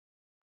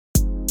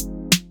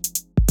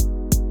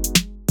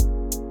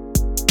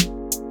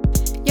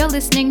You're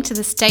listening to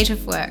The State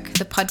of Work,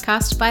 the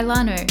podcast by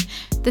Lanu.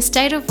 The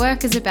State of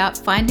Work is about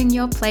finding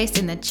your place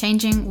in the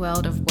changing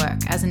world of work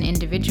as an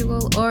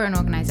individual or an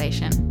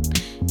organisation.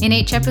 In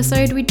each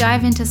episode, we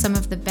dive into some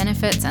of the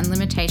benefits and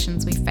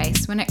limitations we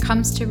face when it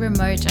comes to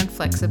remote and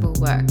flexible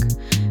work.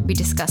 We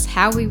discuss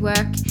how we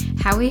work,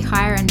 how we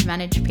hire and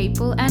manage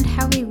people, and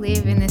how we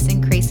live in this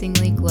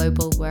increasingly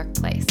global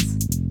workplace.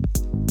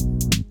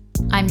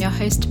 I'm your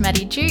host,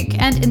 Maddie Duke,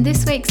 and in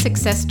this week's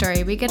success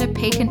story, we get a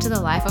peek into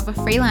the life of a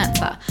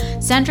freelancer.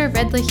 Sandra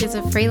Redlich is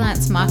a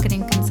freelance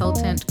marketing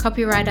consultant,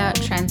 copywriter,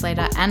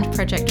 translator, and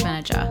project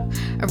manager.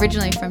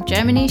 Originally from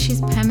Germany,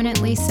 she's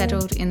permanently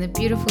settled in the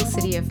beautiful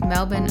city of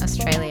Melbourne,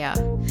 Australia.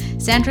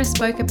 Sandra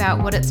spoke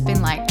about what it's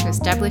been like to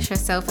establish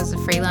herself as a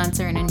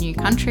freelancer in a new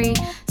country,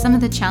 some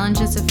of the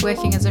challenges of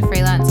working as a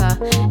freelancer,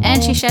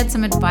 and she shared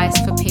some advice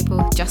for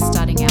people just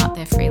starting out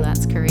their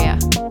freelance career.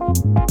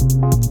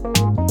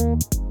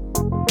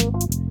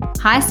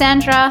 Hi,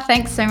 Sandra.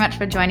 Thanks so much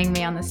for joining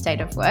me on The State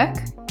of Work.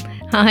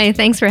 Hi,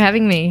 thanks for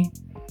having me.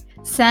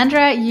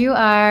 Sandra, you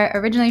are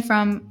originally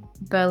from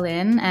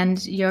Berlin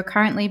and you're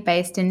currently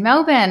based in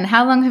Melbourne.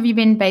 How long have you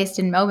been based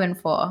in Melbourne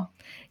for?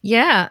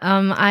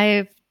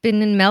 I've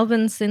been in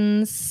Melbourne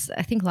since,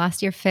 I think,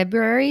 last year,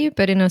 February,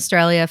 but in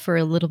Australia for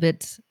a little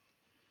bit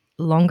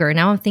longer.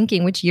 Now I'm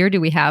thinking, which year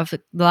do we have? The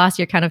last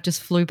year kind of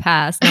just flew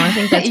past. No, I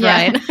think that's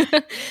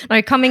right.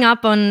 No, coming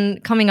up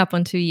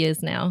on 2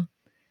 years now.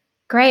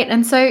 Great.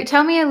 And so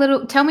tell me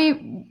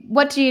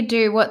what do you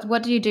do?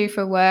 What do you do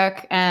for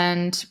work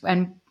and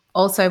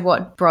also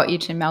what brought you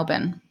to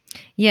Melbourne?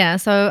 Yeah,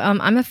 so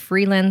I'm a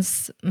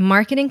freelance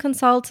marketing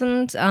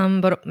consultant,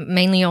 but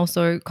mainly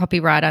also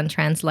copywriter and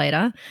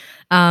translator.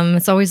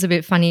 It's always a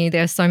bit funny.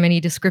 There's so many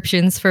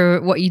descriptions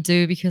for what you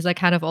do because I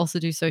kind of also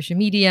do social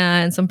media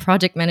and some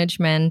project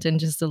management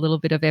and just a little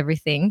bit of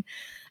everything.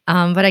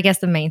 But I guess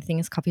the main thing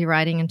is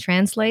copywriting and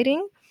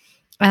translating.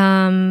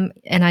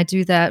 And I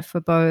do that for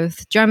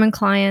both German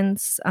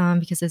clients,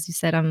 because as you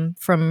said, I'm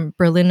from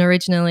Berlin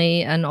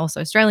originally, and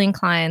also Australian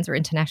clients or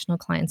international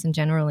clients in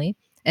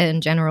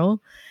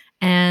general.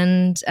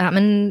 And I'm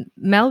in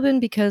Melbourne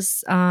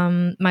because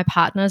my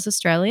partner is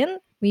Australian.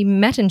 We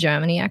met in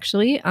Germany,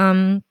 actually.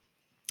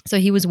 So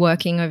he was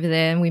working over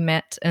there and we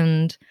met.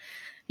 And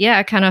yeah,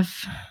 I kind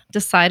of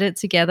decided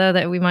together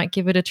that we might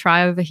give it a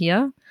try over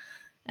here.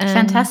 And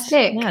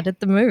fantastic. Yeah, I did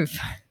the move.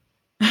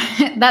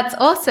 That's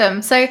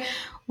awesome. So,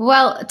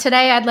 well,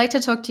 today I'd like to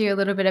talk to you a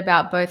little bit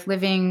about both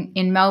living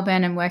in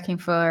Melbourne and working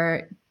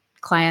for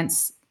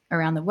clients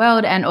around the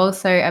world and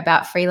also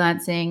about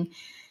freelancing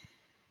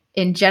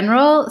in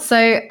general.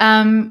 So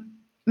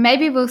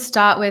maybe we'll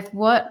start with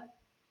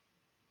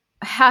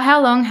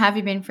how long have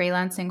you been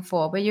freelancing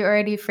for? Were you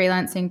already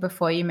freelancing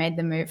before you made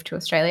the move to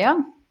Australia?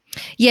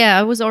 Yeah,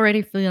 I was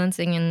already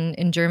freelancing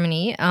in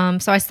Germany.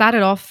 So I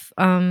started off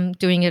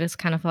doing it as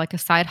kind of like a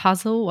side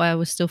hustle while I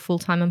was still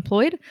full-time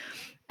employed.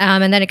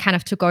 And then it kind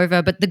of took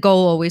over. But the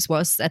goal always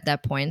was at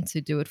that point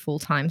to do it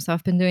full-time. So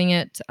I've been doing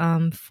it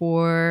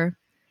for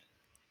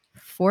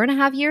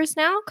 4.5 years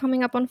now,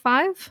 coming up on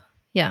 5.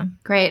 Yeah.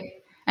 Great.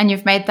 And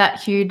you've made that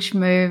huge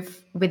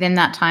move within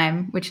that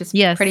time, which is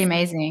pretty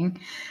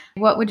amazing.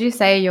 What would you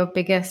say your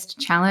biggest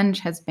challenge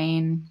has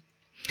been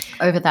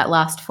over that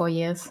last 4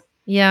 years?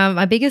 Yeah,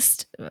 my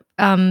biggest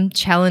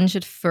challenge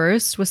at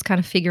first was kind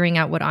of figuring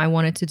out what I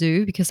wanted to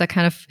do because I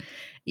kind of,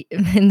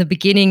 in the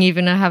beginning,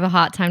 even I have a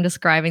hard time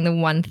describing the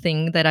one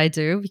thing that I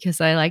do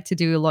because I like to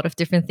do a lot of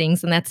different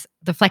things. And that's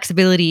the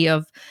flexibility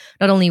of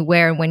not only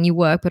where and when you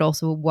work, but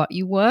also what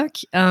you work.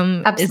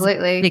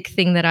 Absolutely. Is a big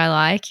thing that I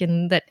like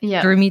and that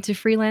drew me to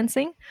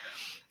freelancing.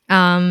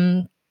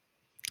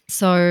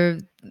 So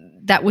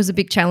that was a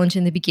big challenge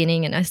in the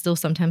beginning and I still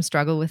sometimes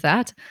struggle with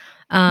that.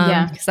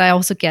 Because I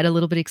also get a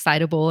little bit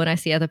excitable and I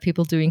see other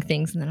people doing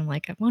things and then I'm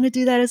like, I want to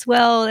do that as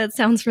well. That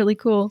sounds really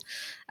cool.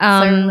 So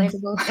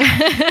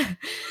relatable.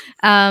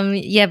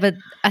 But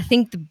I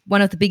think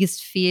one of the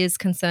biggest fears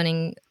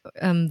concerning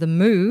the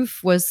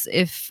move was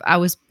if I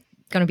was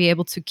going to be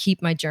able to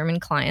keep my German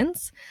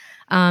clients.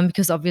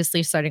 Because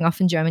obviously starting off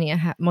in Germany,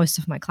 most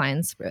of my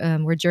clients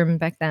were German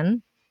back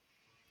then.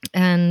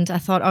 And I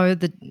thought,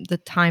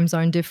 the time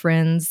zone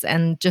difference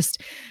and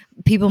just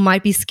people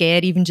might be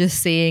scared even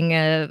just seeing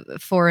a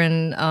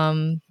foreign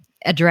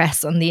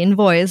address on the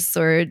invoice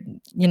or,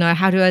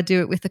 how do I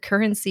do it with the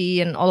currency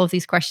and all of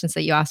these questions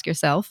that you ask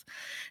yourself.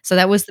 So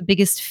that was the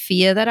biggest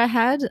fear that I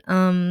had,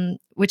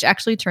 which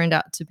actually turned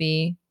out to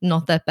be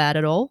not that bad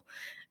at all.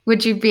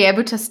 Would you be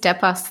able to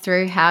step us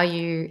through how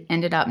you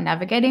ended up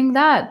navigating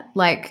that?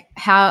 Like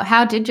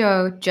how did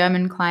your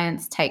German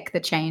clients take the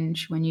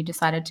change when you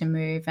decided to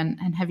move? And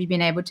have you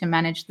been able to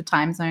manage the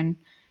time zone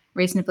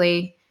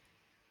reasonably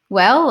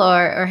well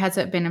or has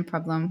it been a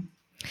problem?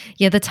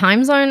 Yeah, the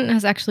time zone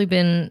has actually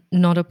been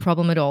not a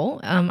problem at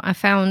all. I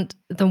found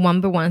the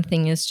number one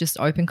thing is just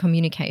open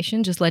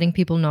communication, just letting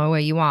people know where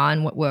you are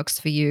and what works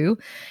for you,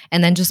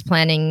 and then just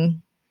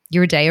planning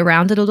your day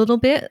around it a little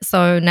bit.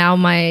 So now all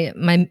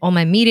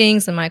my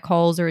meetings and my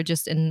calls are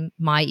just in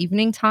my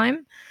evening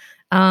time.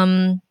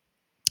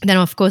 Then,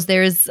 of course,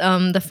 there is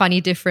the funny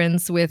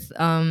difference with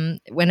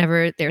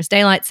whenever there's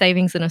daylight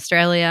savings in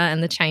Australia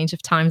and the change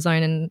of time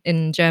zone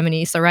in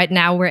Germany. So right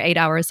now we're 8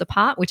 hours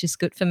apart, which is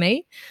good for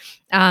me.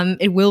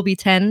 It will be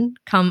 10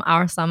 come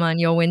our summer and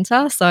your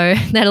winter. So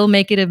that'll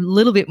make it a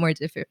little bit more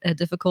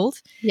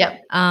difficult.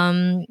 Yep.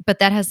 But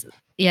that has,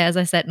 yeah, as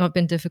I said, not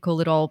been difficult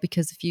at all,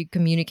 because if you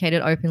communicate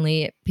it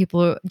openly,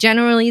 people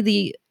generally,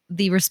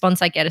 the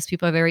response I get is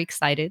people are very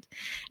excited,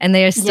 and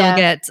they still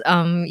get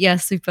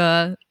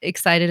super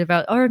excited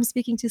about, oh, I'm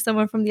speaking to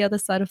someone from the other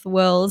side of the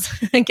world.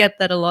 I get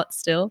that a lot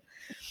still.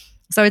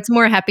 So it's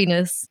more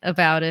happiness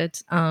about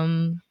it.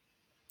 And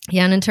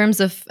in terms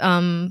of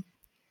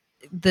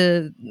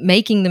the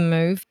making the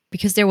move,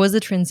 because there was a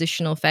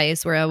transitional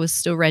phase where I was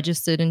still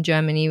registered in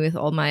Germany with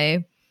all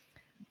my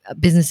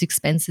business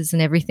expenses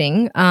and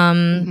everything.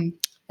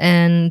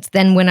 And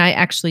then when I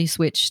actually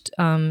switched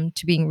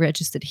to being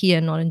registered here,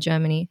 not in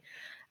Germany,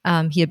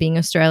 here being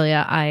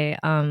Australia, I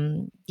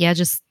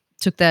just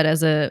took that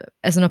as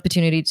an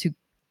opportunity to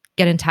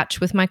get in touch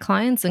with my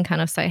clients and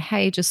kind of say,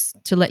 hey,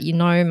 just to let you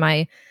know,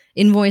 my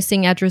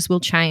invoicing address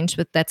will change,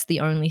 but that's the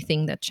only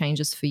thing that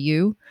changes for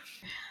you.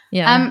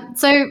 Yeah.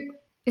 So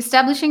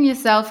establishing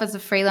yourself as a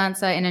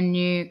freelancer in a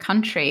new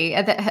country,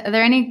 are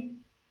there any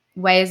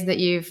ways that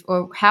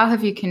how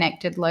have you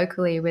connected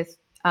locally with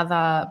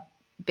other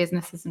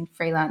businesses and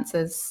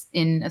freelancers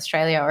in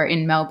Australia or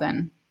in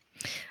Melbourne?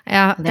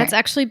 Yeah, that's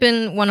actually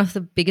been one of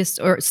the biggest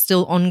or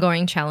still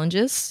ongoing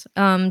challenges,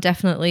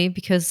 definitely,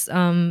 because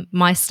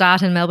my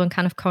start in Melbourne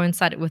kind of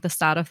coincided with the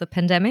start of the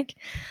pandemic.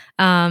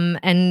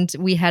 And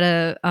we had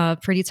a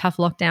pretty tough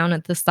lockdown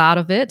at the start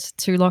of it,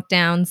 2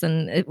 lockdowns,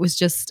 and it was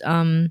just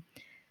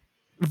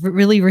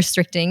really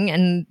restricting,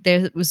 and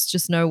there was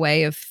just no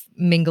way of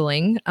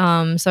mingling.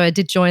 So I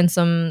did join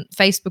some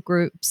Facebook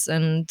groups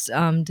and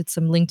did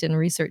some LinkedIn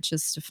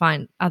researches to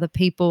find other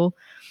people.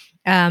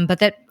 But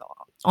that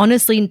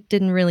honestly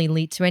didn't really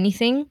lead to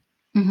anything.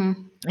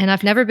 And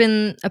I've never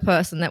been a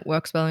person that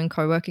works well in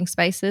co-working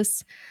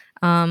spaces.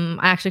 I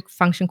actually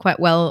function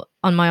quite well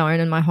on my own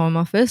in my home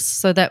office,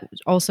 so that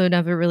also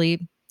never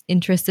really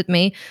interested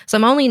me. So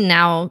I'm only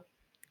now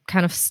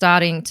kind of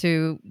starting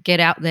to get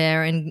out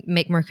there and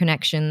make more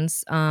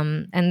connections,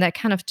 and that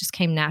kind of just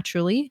came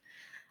naturally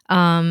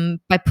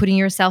by putting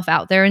yourself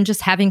out there and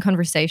just having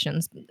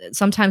conversations.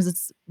 Sometimes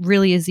it's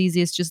really as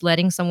easy as just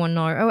letting someone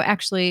know, oh,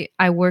 actually,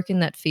 I work in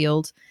that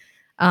field.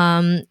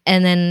 And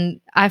then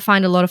I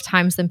find a lot of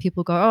times then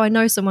people go, oh, I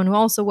know someone who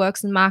also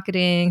works in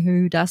marketing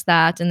who does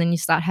that. And then you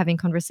start having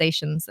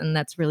conversations, and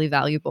that's really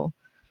valuable.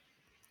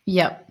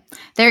 Yep.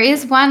 There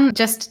is one,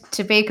 just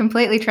to be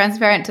completely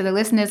transparent to the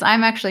listeners,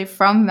 I'm actually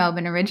from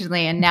Melbourne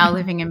originally and now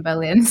living in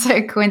Berlin.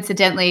 So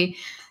coincidentally,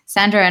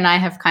 Sandra and I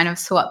have kind of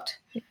swapped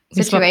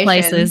situations. Swap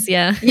places,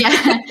 yeah.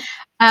 Yeah.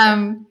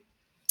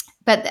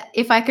 But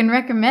if I can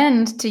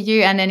recommend to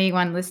you and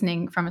anyone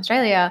listening from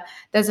Australia,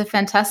 there's a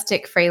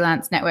fantastic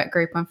freelance network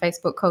group on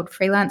Facebook called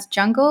Freelance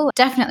Jungle.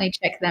 Definitely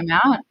check them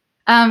out.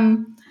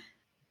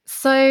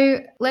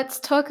 So let's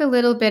talk a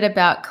little bit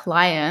about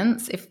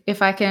clients.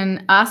 If I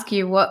can ask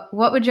you, what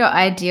would your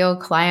ideal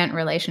client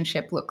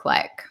relationship look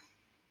like?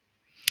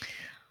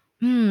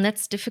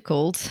 That's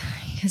difficult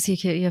because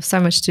you have so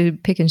much to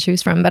pick and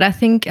choose from. But I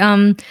think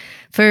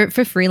for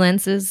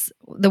freelancers,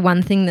 the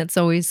one thing that's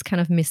always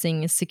kind of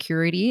missing is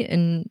security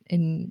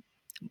in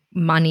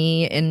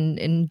money,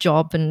 in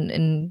job, and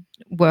in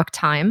work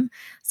time.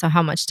 So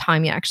how much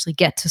time you actually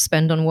get to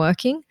spend on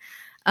working.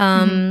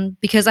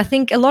 Because I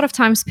think a lot of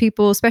times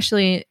people,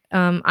 especially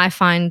I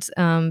find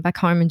back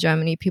home in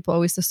Germany, people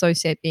always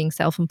associate being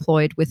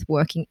self-employed with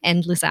working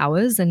endless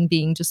hours and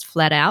being just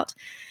flat out.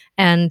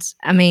 And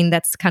I mean,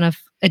 that's kind of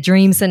a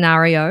dream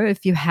scenario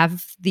if you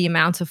have the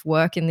amount of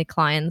work and the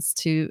clients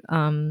to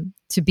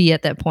be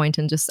at that point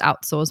and just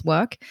outsource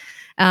work.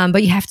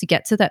 But you have to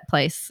get to that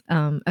place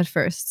at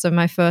first. So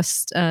my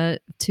first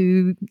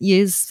 2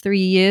 years, 3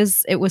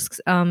 years, it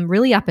was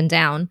really up and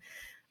down.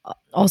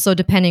 Also,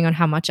 depending on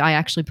how much I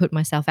actually put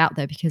myself out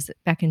there, because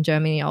back in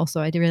Germany,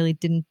 also, I really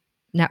didn't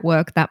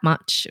network that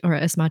much or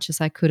as much as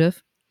I could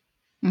have.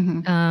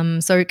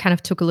 So it kind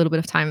of took a little bit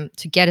of time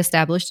to get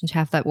established and to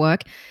have that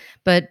work.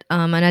 But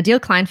an ideal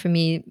client for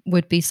me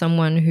would be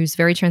someone who's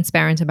very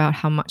transparent about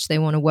how much they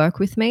want to work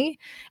with me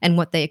and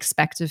what they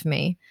expect of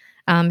me.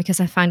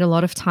 Because I find a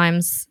lot of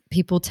times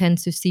people tend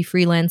to see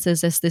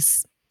freelancers as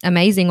this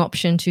amazing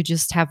option to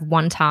just have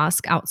one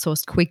task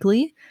outsourced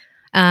quickly.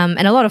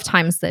 And a lot of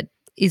times that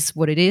is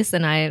what it is,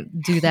 and I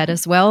do that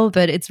as well.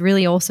 But it's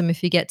really awesome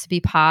if you get to be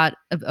part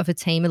of a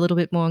team a little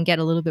bit more and get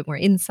a little bit more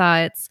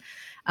insights,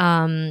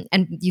 and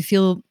you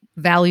feel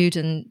valued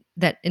and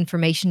that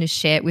information is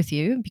shared with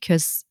you,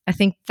 because I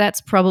think that's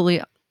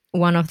probably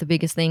one of the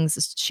biggest things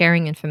is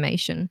sharing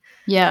information.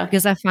 Yeah.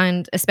 Because I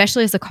find,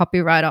 especially as a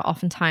copywriter,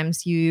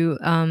 oftentimes you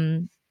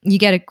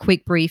get a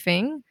quick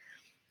briefing.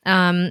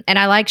 And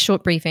I like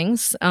short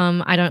briefings.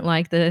 I don't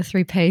like the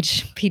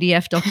 3-page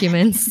PDF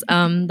documents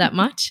that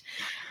much.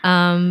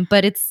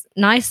 But it's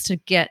nice to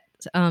get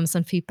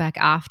some feedback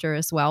after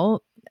as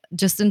well.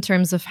 just in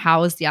terms of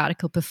how is the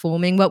article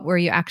performing? What were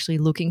you actually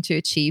looking to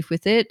achieve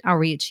with it? Are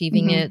we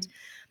achieving it?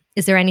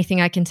 Is there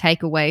anything I can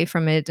take away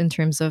from it in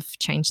terms of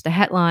change the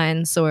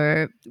headlines,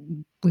 or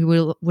we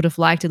would have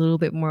liked a little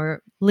bit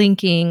more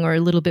linking or a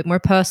little bit more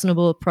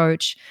personable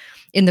approach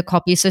in the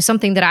copy? So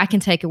something that I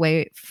can take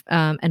away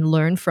and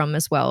learn from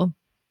as well.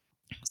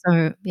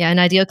 So yeah, an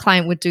ideal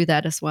client would do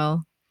that as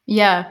well.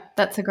 Yeah,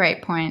 that's a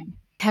great point.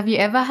 Have you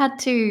ever had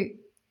to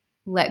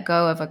let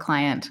go of a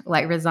client,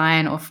 like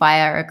resign or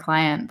fire a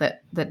client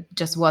that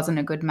just wasn't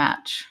a good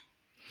match?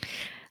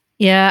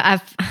 Yeah,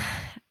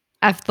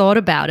 I've thought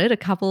about it a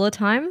couple of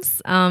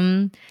times.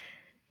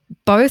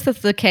 Both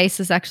of the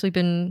cases actually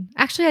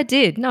I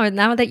did. No,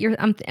 now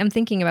that I'm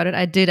thinking about it,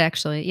 I did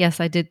actually. Yes,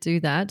 I did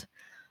do that.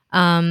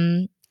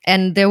 Um,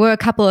 and there were a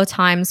couple of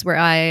times where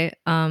I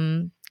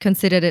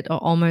considered it or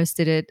almost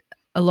did it.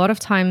 A lot of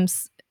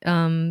times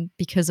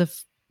because of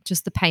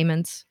just the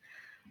payment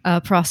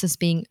process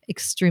being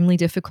extremely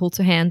difficult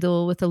to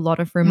handle with a lot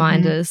of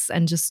reminders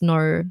and just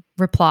no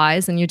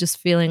replies, and you're just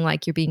feeling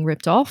like you're being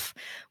ripped off,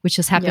 which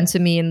has happened Yeah. to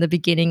me in the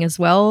beginning as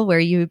well, where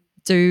you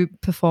do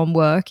perform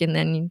work and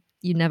then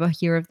you never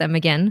hear of them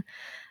again.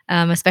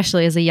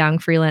 Especially as a young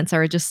freelancer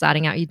or just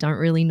starting out, you don't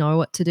really know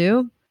what to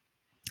do.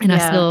 And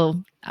Yeah.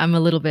 I'm a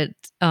little bit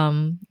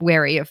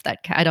wary of that.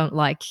 I don't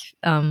like,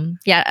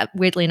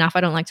 weirdly enough,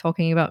 I don't like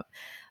talking about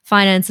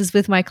finances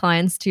with my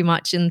clients too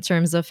much in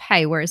terms of,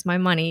 hey, where's my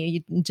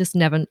money? You just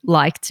never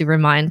like to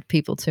remind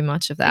people too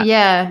much of that.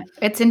 Yeah,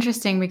 it's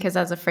interesting because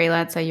as a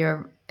freelancer,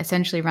 you're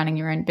essentially running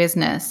your own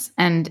business.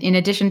 And in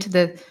addition to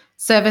the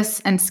service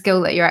and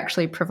skill that you're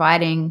actually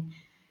providing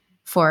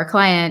for a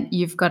client,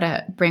 you've got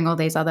to bring all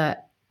these other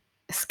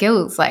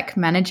skills like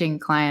managing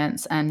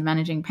clients and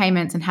managing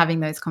payments and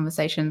having those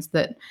conversations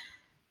that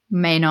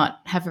may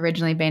not have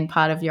originally been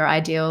part of your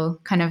ideal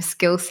kind of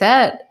skill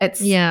set.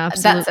 Yeah,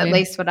 That's at absolutely.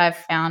 least what I've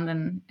found,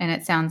 and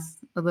it sounds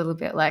a little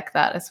bit like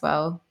that as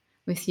well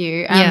with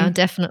you. Yeah,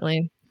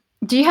 definitely.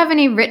 Do you have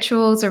any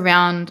rituals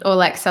around or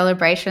like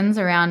celebrations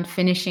around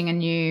finishing a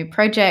new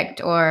project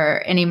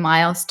or any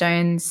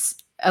milestones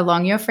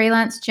along your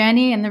freelance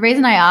journey? And the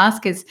reason I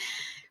ask is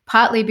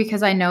partly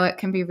because I know it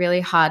can be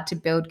really hard to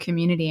build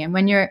community. And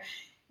when you're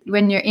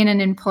in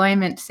an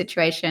employment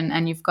situation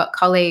and you've got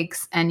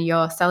colleagues and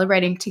you're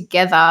celebrating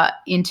together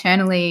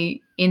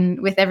internally in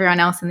with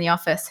everyone else in the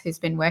office who's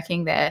been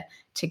working there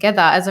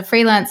together, as a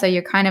freelancer,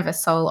 you're kind of a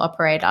sole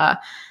operator.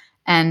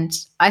 And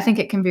I think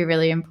it can be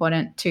really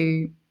important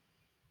to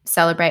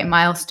celebrate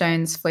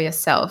milestones for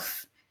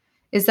yourself.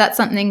 Is that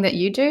something that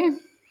you do?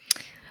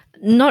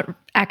 Not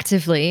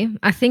actively.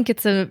 I think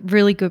it's a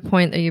really good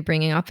point that you're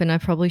bringing up, and I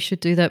probably should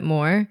do that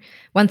more.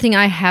 One thing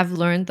I have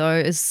learned though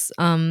is,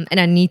 and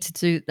I need to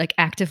do like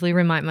actively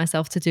remind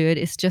myself to do it,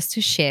 is just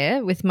to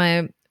share with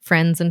my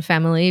friends and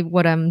family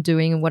what I'm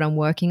doing and what I'm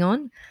working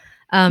on.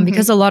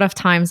 Because a Mhm. lot of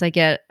times I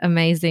get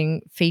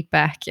amazing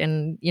feedback,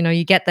 and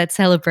you get that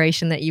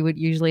celebration that you would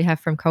usually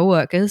have from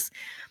coworkers.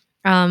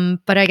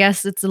 But I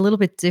guess it's a little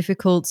bit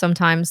difficult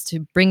sometimes to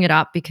bring it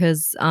up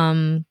because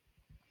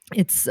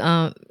it's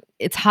uh,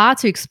 it's hard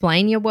to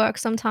explain your work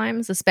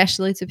sometimes,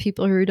 especially to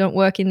people who don't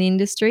work in the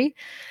industry.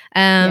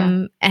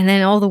 Yeah. And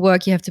then all the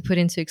work you have to put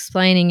into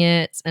explaining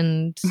it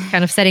and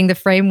kind of setting the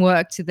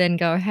framework to then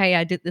go, hey,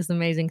 I did this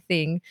amazing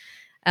thing,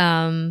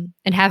 and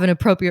have an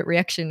appropriate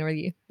reaction or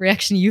the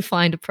reaction you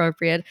find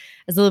appropriate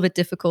is a little bit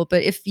difficult.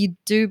 But if you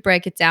do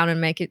break it down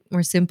and make it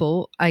more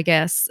simple, I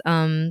guess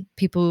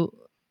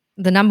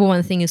the number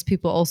one thing is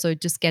people also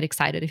just get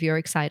excited if you're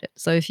excited.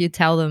 So if you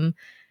tell them,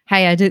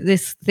 hey, I did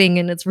this thing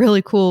and it's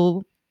really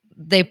cool,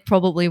 they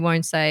probably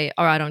won't say,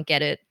 oh, I don't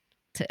get it.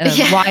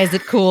 Yeah. Why is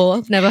it cool?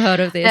 I've never heard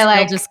of this. They're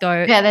They'll like just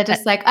go, yeah, they're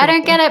just that's like, "I pretty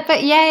don't cool. get it,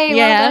 but yay, well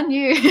Yeah, done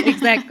you."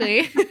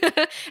 exactly.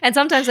 And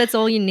sometimes that's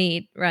all you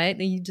need, right?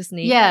 You just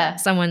need Yeah,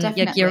 someone, like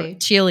your definitely.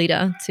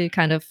 cheerleader, to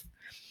kind of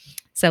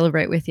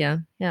celebrate with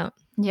you. Yeah.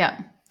 Yeah.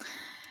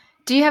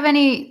 Do you have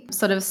any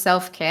sort of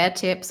self-care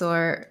tips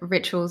or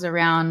rituals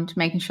around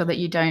making sure that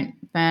you don't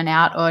burn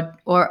out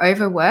or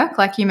overwork?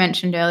 Like you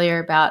mentioned earlier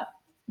about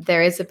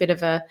there is a bit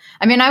of a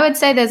I mean, I would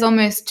say there's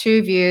almost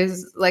two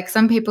views. Like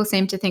some people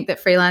seem to think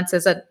that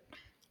freelancers are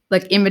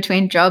like in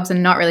between jobs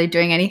and not really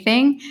doing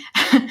anything.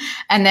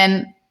 And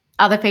then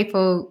other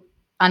people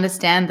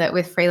understand that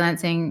with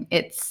freelancing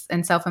it's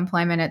and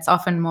self-employment it's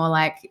often more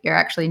like you're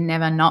actually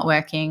never not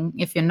working.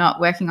 If you're not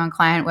working on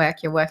client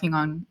work, you're working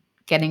on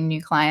getting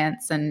new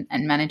clients and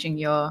managing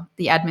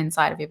the admin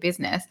side of your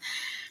business.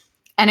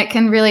 And it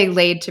can really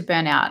lead to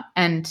burnout.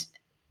 And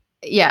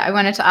yeah, I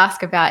wanted to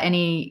ask about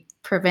any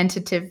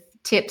preventative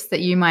tips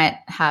that you might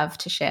have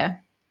to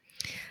share.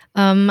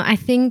 I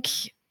think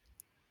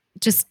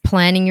just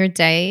planning your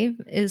day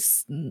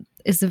is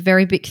a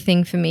very big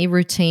thing for me.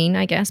 Routine,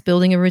 I guess,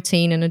 building a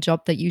routine in a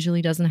job that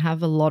usually doesn't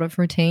have a lot of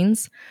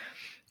routines.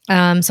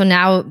 So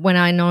now when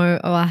I know,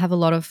 oh, I have a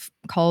lot of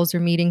calls or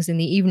meetings in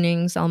the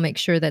evenings, I'll make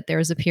sure that there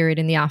is a period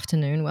in the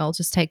afternoon where I'll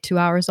just take 2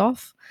 hours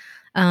off,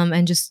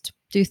 and just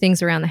do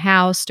things around the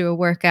house, do a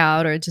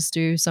workout, or just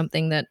do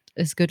something that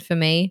is good for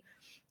me.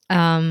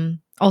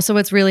 Also,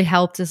 what's really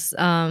helped is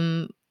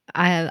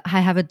I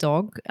have a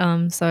dog,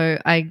 so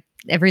I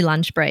every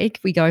lunch break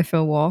we go for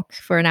a walk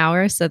for an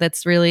hour. So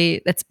that's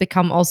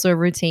become also a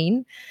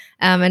routine,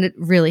 and it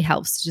really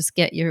helps to just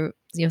get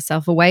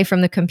yourself away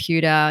from the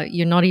computer.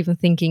 You're not even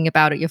thinking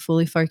about it. You're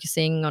fully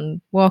focusing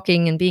on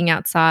walking and being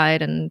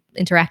outside and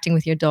interacting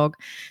with your dog.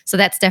 So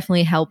that's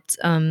definitely helped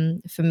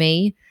for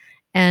me,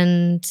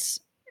 and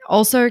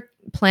also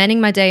planning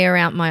my day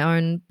around my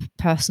own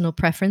personal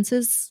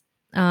preferences,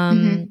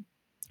 Mm-hmm.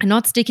 and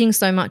not sticking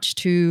so much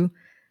to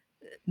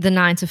the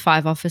 9 to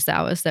 5 office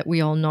hours that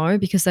we all know,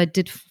 because I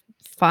did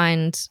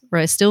find, or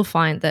I still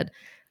find that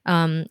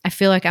I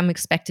feel like I'm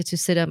expected to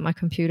sit at my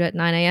computer at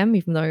 9 a.m.,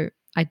 even though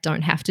I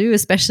don't have to,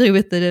 especially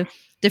with the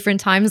different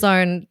time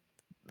zone.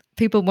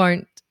 People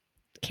won't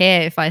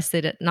care if I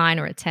sit at 9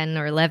 or at 10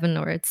 or 11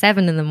 or at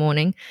 7 in the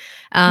morning.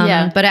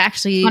 Yeah. But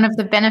It's one of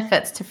the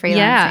benefits to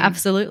yeah, freelancing.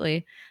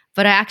 absolutely.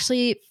 But I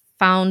actually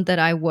found that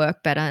I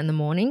work better in the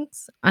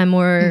mornings. I'm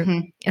more,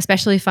 Mm-hmm.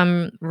 especially if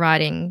I'm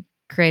writing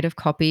creative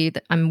copy,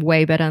 that I'm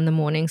way better in the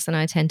mornings, and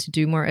I tend to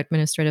do more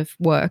administrative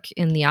work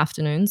in the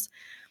afternoons.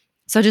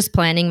 So just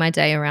planning my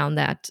day around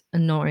that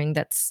and knowing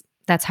that's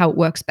how it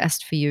works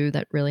best for you,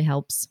 that really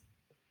helps.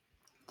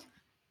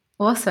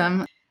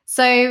 Awesome.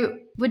 So,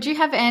 would you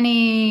have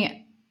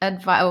any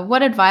advice, or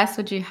what advice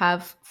would you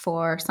have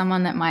for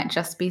someone that might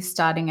just be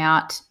starting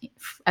out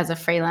as a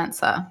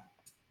freelancer?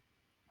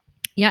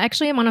 Yeah,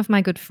 actually, one of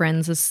my good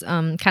friends is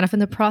kind of in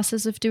the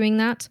process of doing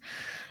that.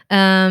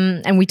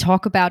 And we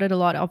talk about it a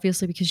lot,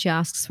 obviously, because she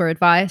asks for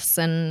advice.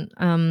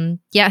 And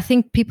yeah, I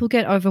think people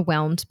get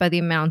overwhelmed by the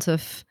amount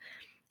of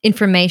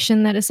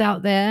information that is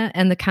out there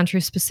and the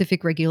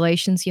country-specific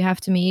regulations you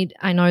have to meet.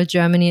 I know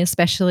Germany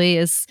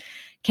especially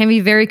can be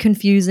very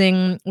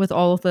confusing with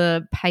all of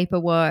the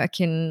paperwork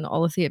and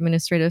all of the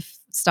administrative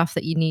stuff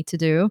that you need to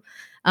do.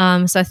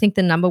 So I think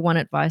the number one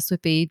advice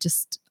would be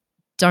just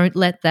don't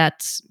let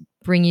that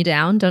bring you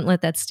down. Don't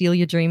let that steal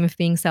your dream of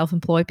being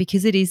self-employed,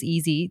 because it is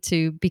easy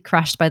to be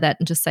crushed by that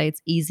and just say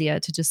it's easier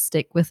to just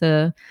stick with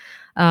a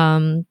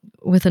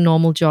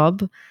normal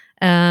job.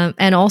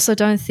 And also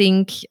don't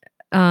think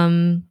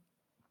you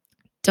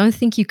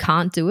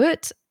can't do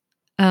it,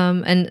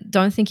 and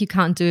don't think you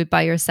can't do it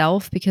by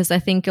yourself, because I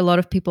think a lot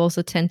of people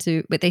also tend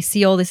to, but they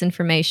see all this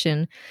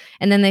information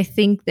and then they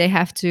think they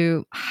have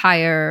to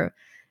hire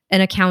an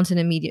accountant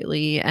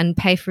immediately and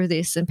pay for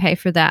this and pay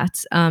for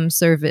that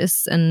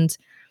service, and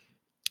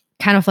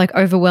kind of like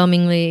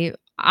overwhelmingly,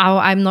 oh,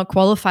 I'm not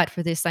qualified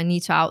for this, I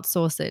need to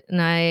outsource it.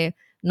 And I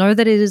know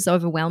that it is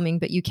overwhelming,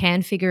 but you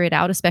can figure it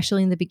out,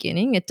 especially in the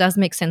beginning. It does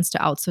make sense to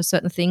outsource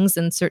certain things,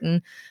 and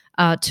certain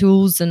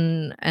tools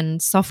and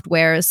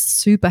software is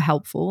super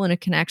helpful, and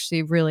it can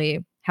actually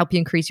really help you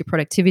increase your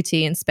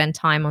productivity and spend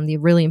time on the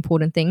really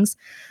important things.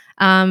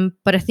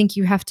 But I think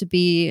you have to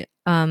be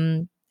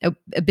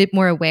a bit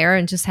more aware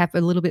and just have a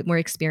little bit more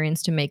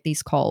experience to make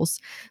these calls.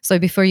 So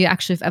before you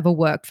actually have ever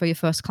worked for your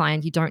first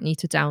client, you don't need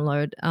to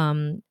download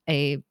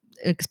a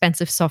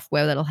expensive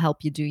software that'll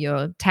help you do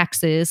your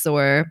taxes,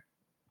 or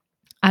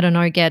I don't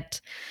know, get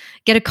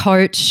a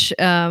coach,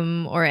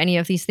 or any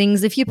of these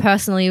things. If you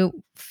personally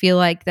feel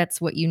like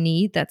that's what you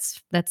need,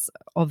 that's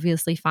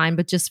obviously fine.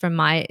 But just from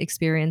my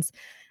experience,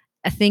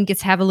 I think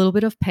it's have a little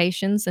bit of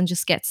patience and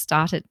just get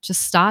started.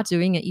 Just start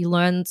doing it. You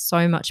learn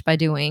so much by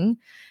doing.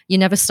 You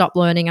never stop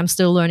learning. I'm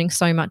still learning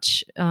so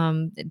much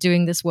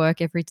doing this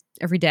work every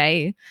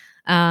day,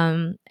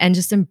 and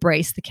just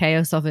embrace the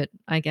chaos of it,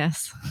 I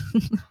guess.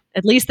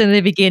 At least in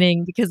the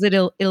beginning, because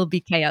it'll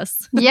be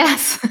chaos.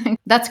 Yes,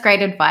 that's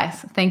great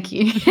advice. Thank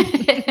you.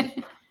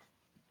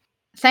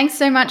 Thanks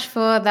so much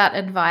for that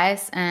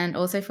advice, and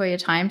also for your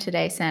time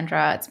today,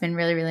 Sandra. It's been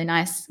really, really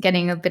nice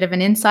getting a bit of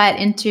an insight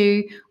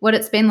into what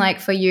it's been like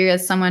for you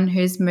as someone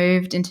who's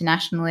moved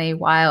internationally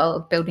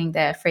while building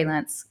their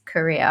freelance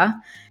career.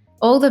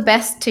 All the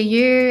best to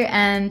you,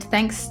 and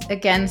thanks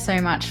again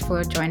so much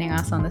for joining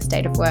us on The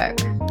State of Work.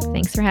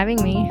 Thanks for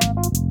having me.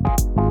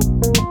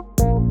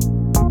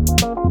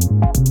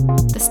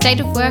 The State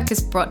of Work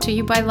is brought to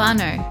you by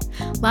Lano.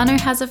 Lano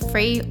has a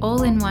free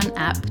all-in-one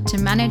app to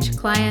manage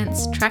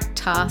clients, track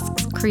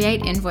tasks,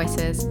 create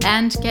invoices,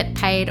 and get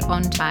paid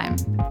on time.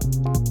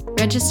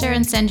 Register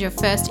and send your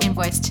first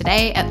invoice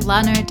today at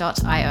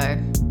lano.io.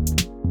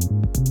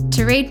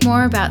 To read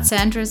more about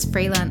Sandra's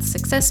freelance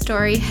success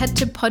story, head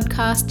to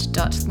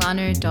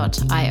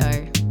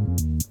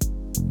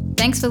podcast.lano.io.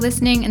 Thanks for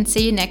listening, and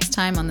see you next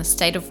time on The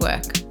State of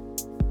Work.